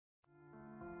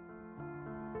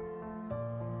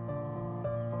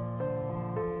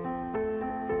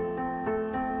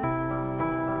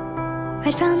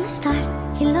Right from the start,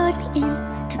 he lured me in,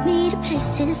 took me to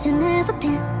places I've never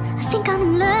been. I think I'm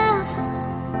in love,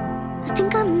 I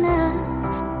think I'm in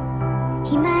love.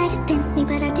 He might have bent me,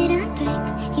 but I didn't break.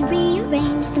 He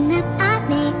rearranged the map I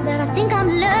made, but I think I'm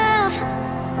in love,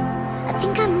 I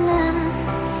think I'm in love.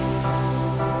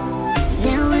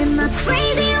 Now am I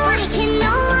crazy? Why can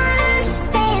no one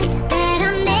understand that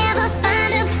I'll never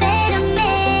find a better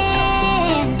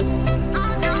man?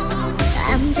 Oh no,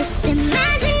 I'm just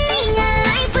imagining a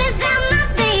life without my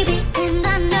baby, and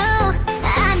I know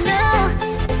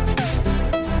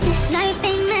this life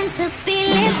ain't meant to be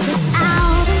lived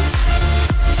without him,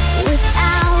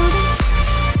 without him.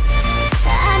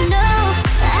 I know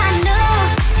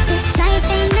this life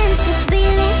ain't meant to be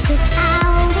lived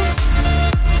without him,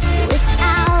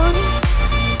 without him.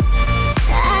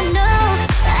 I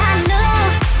know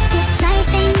this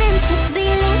life ain't meant to be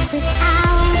lived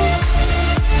without him,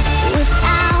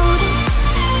 without him.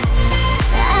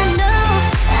 I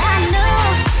know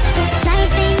this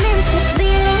life ain't meant to be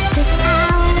lived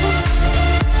without him,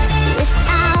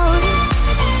 without him.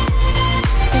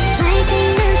 This life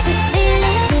ain't meant to be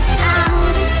lived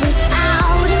without him,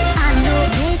 without him. I know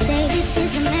they say this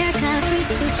is America, free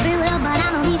speech, free will, but I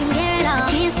don't even care at all.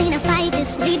 Can't seem to fight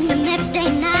this, leading them every day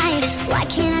and night. Why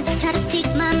can't I just try to speak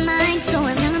my mind? So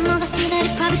I tell him all the things that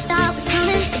he probably thought was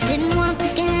coming, but didn't want to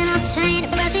think, and I'm trying to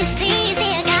brush it. Please,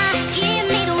 dear God, give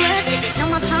me the words, 'cause you know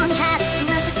my tongue tied as soon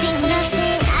as I see him rush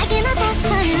it. I give my best,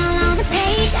 put it all on the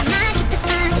page. I might get to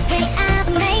find a way out of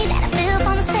the maze that I built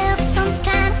for myself with some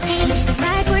kind of haze. The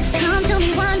right words come to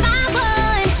me one by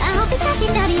one. I hope he tells me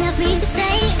that he loves me the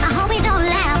same. I hope he don't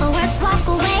laugh or worse walk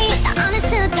away. But the honest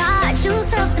to God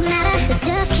truth of the matter is I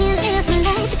just can't live my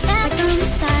life without you. From the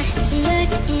start, he lured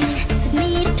me in, took me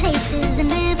to places I've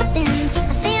never been.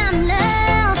 I think I'm in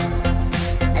love,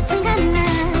 I think I'm in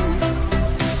love.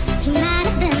 He might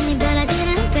have been me, but I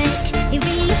didn't break. He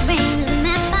rearranged the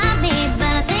map I made,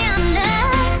 but I think I'm in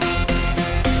love,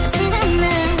 I think I'm in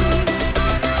love.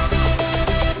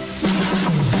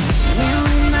 Now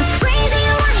am I crazy?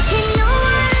 Why can no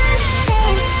one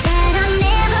understand that I'll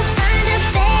never find a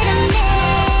better man?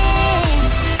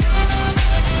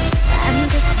 I'm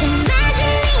just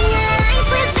imagining a life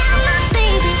without my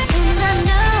baby, and I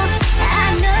know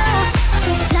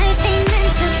this life ain't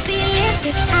meant to be lived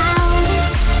without him,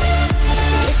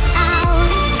 without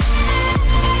him.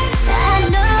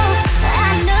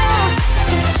 I know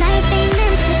this life ain't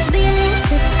meant to be lived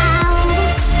without him,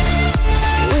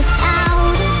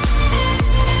 without him.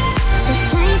 This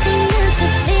life ain't meant to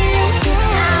be lived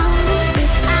without him,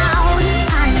 without him.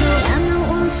 I know I'm not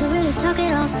one to really talk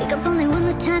it all. Speak up only when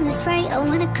the time is right or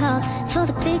when it calls for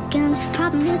the big guns.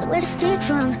 Problem is where to speak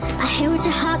from. I hear with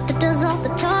your heart that does all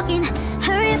the talking.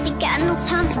 Hurry up, you got no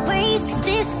time to waste, 'cause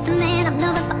this is the man I'm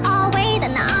loving for always.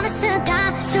 And the honest to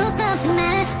God truth of the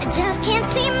matter, I just can't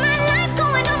see my